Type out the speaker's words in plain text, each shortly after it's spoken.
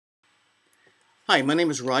Hi, my name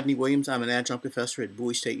is Rodney Williams. I'm an adjunct professor at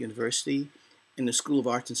Bowie State University in the School of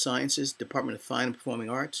Arts and Sciences, Department of Fine and Performing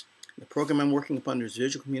Arts. The program I'm working upon is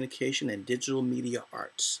Visual Communication and Digital Media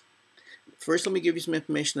Arts. First, let me give you some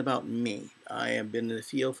information about me. I have been in the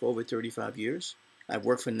field for over 35 years. I've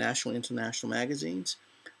worked for national and international magazines.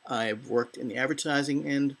 I've worked in the advertising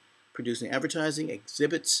end, producing advertising,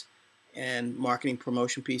 exhibits, and marketing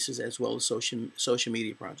promotion pieces, as well as social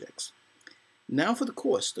media projects. Now for the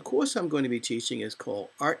course. The course I'm going to be teaching is called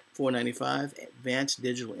Art 495 Advanced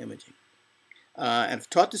Digital Imaging. I've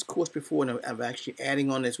taught this course before, and I'm actually adding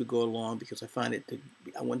on as we go along because I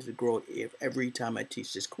wanted to grow every time I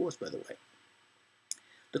teach this course, by the way.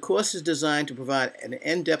 The course is designed to provide an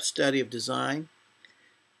in-depth study of design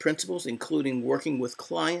principles, including working with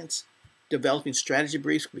clients, developing strategy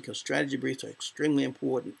briefs, because strategy briefs are extremely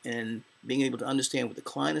important in being able to understand what the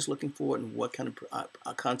client is looking for and what kind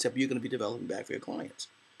of concept you're going to be developing back for your clients.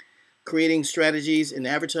 Creating strategies in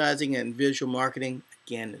advertising and visual marketing,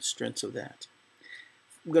 again, the strengths of that.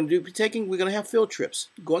 We're going to have field trips.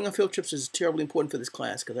 Going on field trips is terribly important for this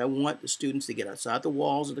class because I want the students to get outside the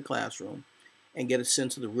walls of the classroom and get a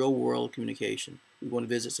sense of the real world communication. We want to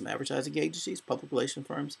visit some advertising agencies, public relation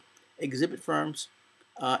firms, exhibit firms,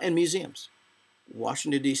 and museums.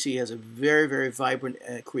 Washington, D.C. has a very, very vibrant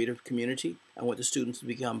creative community. I want the students to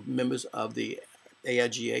become members of the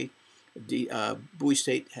AIGA. Bowie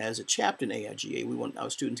State has a chapter in AIGA. We want our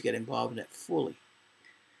students to get involved in that fully.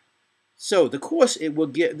 So this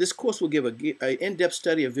course will give an in-depth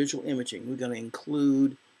study of visual imaging. We're going to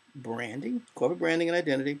include branding, corporate branding and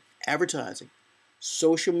identity, advertising,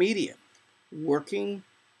 social media, working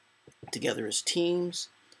together as teams,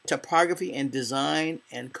 typography and design,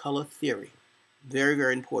 and color theory. Very,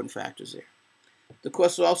 very important factors there. The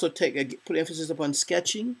course will also put emphasis upon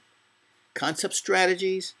sketching, concept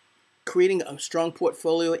strategies, creating a strong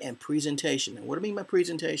portfolio, and presentation. And what do I mean by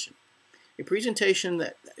presentation? A presentation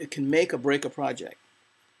that can make or break a project.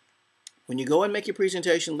 When you go and make your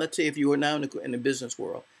presentation, let's say if you are now in the business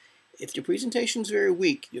world, if your presentation is very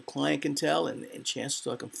weak, your client can tell, and chances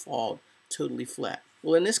are it can fall totally flat.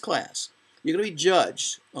 Well, in this class, you're going to be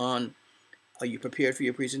judged on, are you prepared for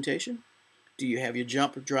your presentation? Do you have your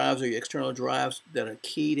jump drives or your external drives that are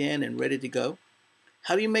keyed in and ready to go?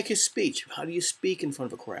 How do you make your speech? How do you speak in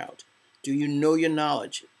front of a crowd? Do you know your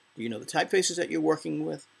knowledge? Do you know the typefaces that you're working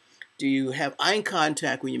with? Do you have eye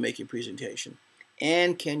contact when you make your presentation?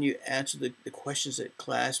 And can you answer the questions that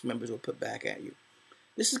class members will put back at you?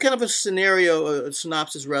 This is kind of a scenario, a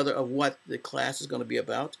synopsis rather, of what the class is going to be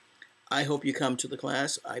about. I hope you come to the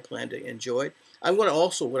class. I plan to enjoy it. What I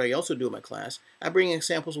also do in my class, I bring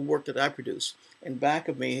examples of work that I produce. And back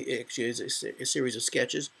of me actually is a series of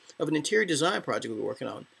sketches of an interior design project we're working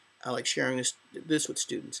on. I like sharing this with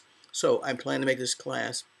students. So I plan to make this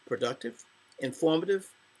class productive, informative,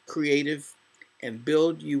 creative, and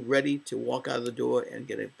build you ready to walk out of the door and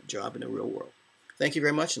get a job in the real world. Thank you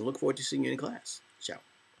very much and look forward to seeing you in class. Ciao.